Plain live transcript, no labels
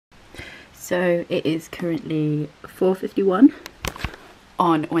So it is currently 4:51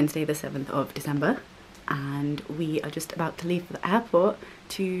 on Wednesday the 7th of December, and we are just about to leave for the airport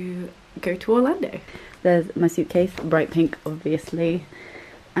to go to Orlando. There's my suitcase, bright pink obviously,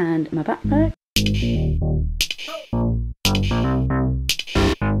 and my backpack.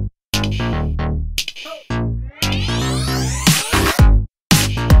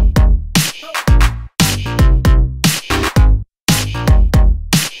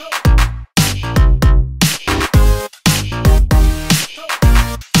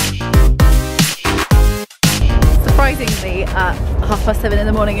 Surprisingly, at 7:30 in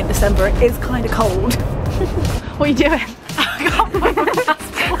the morning in December, it is kind of cold. What are you doing? I can't find my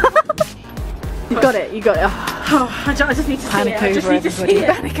passport. You got it, you got it. Oh, I just need to panic see it. Over, everybody.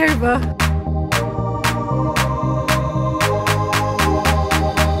 Panic over.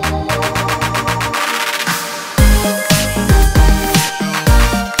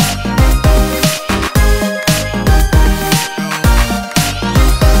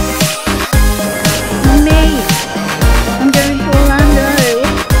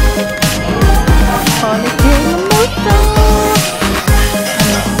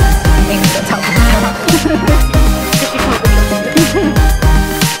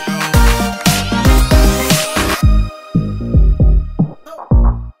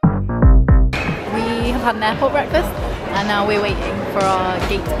 Had an airport breakfast and now we're waiting for our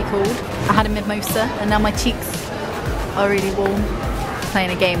gate to be called. I had a mimosa and now my cheeks are really warm.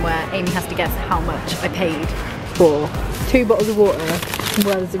 Playing a game where Amy has to guess how much I paid for 2 bottles of water,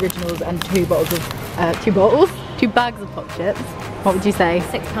 Wells Originals, and 2 bags of pop chips. What would you say?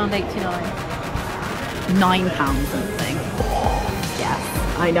 £6.89. £9 something. Yes,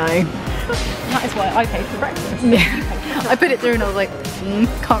 I know. That is why I paid for breakfast. Yeah. I put it through and I was like,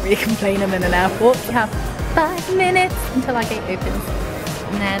 can't really complain, I'm in an airport. We have 5 minutes until our gate opens.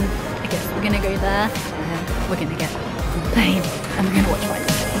 And then I guess we're gonna go there and then we're gonna get on the plane and we're gonna watch Friday.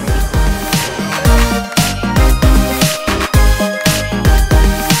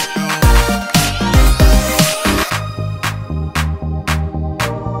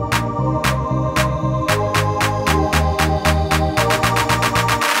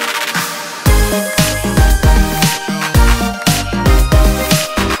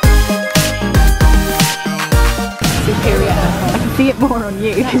 See it more on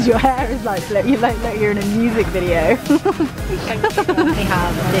you because your hair is like you're in a music video. We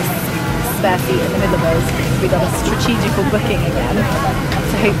have this spare seat in the middle of us. We got a strategical booking again,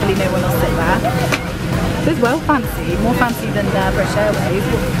 so hopefully no one will sit there. This is well fancy, more fancy than British Airways.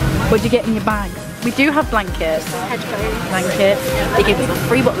 What'd you get in your bags? We do have blankets. Blankets. They gave us a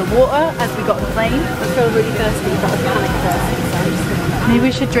free bottle of water as we got on the plane. I feel really thirsty, but I'm panic thirsty, so I'm just gonna... Maybe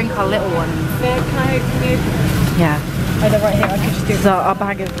we should drink our little ones. Yeah, can I open you? Yeah. Either right here, I could just do this is our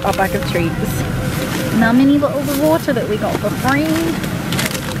bag of treats. Now mini bottles of water that we got for free.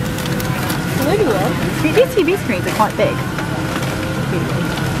 Really well. These TV screens are quite big.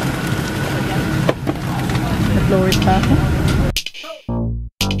 The floor is purple.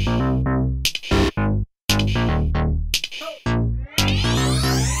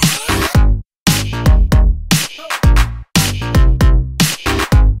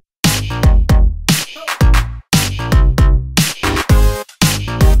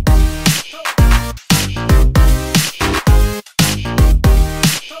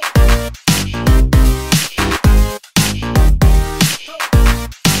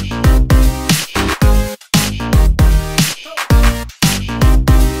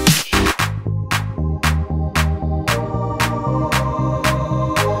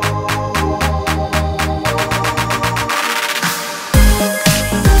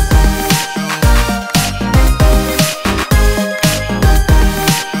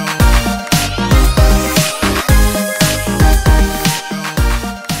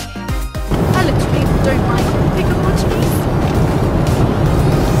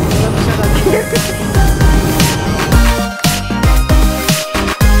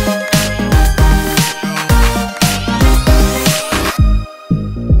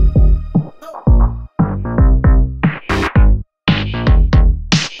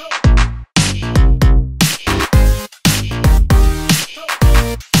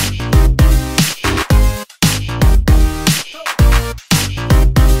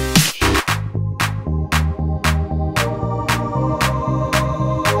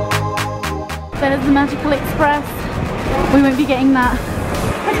 There's the Magical Express. We won't be getting that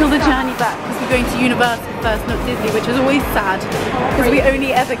till the journey back because we're going to Universal first, not Disney, which is always sad because we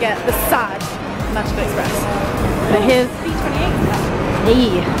only ever get the sad Magical Express. But here's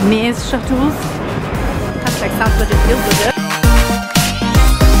Mears shuttles. Hashtag sounds legit, feels legit.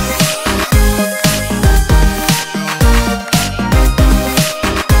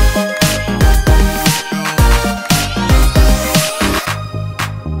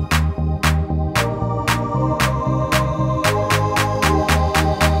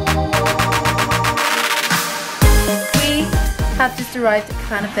 just arrived at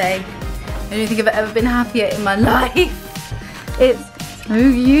Cabana. I don't think I've ever been happier in my life. It's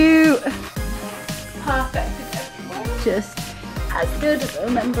so cute. Perfect. Just as good as I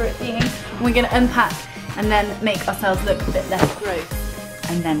remember it being. And we're gonna unpack and then make ourselves look a bit less gross.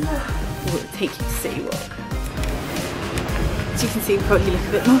 And then we'll take you to CityWalk. As you can see, we probably look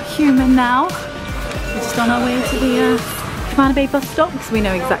a bit more human now. We're just on our way to the Cabana Bay bus stop because we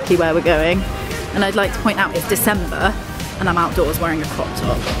know exactly where we're going. And I'd like to point out it's December and I'm outdoors wearing a crop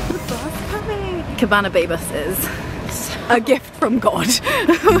top. The bus coming. Cabana Bay buses. A gift from God.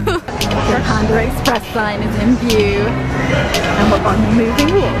 The Panda Express sign is in view and we're on the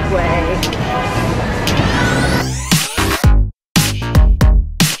moving walkway.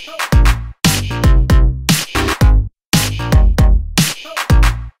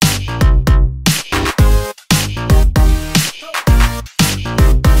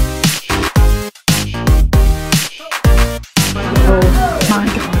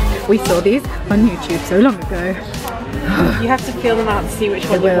 We saw these on YouTube so long ago. You have to feel them out to see which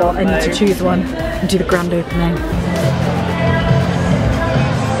one you want. I need to choose one and do the grand opening.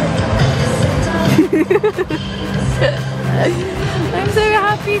 I'm so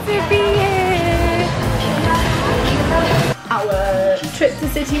happy to be here. Our trip to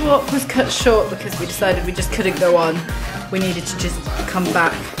CityWalk was cut short because we decided we just couldn't go on. We needed to just come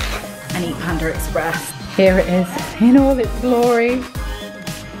back and eat Panda Express. Here it is in all its glory.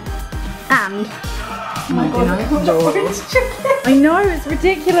 And oh my God, I know, it's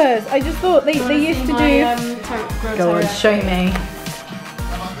ridiculous. I just thought they used to do. Go on, show me.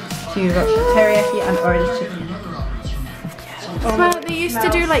 So you've got teriyaki and orange chicken. Well, they used to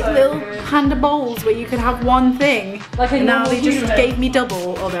do like little panda bowls where you could have one thing. Like and now they just gave me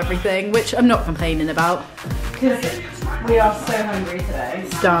double of everything, which I'm not complaining about. Because we are so hungry today.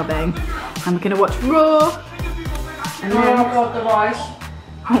 Starving. And we're gonna watch Raw. And then the rice.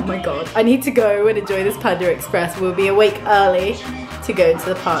 Oh my God, I need to go and enjoy this Panda Express. We'll be awake early to go into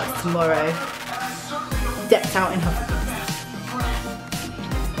the parks tomorrow. Decked out in Hufflepuff.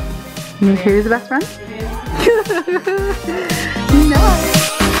 Who's the best friend?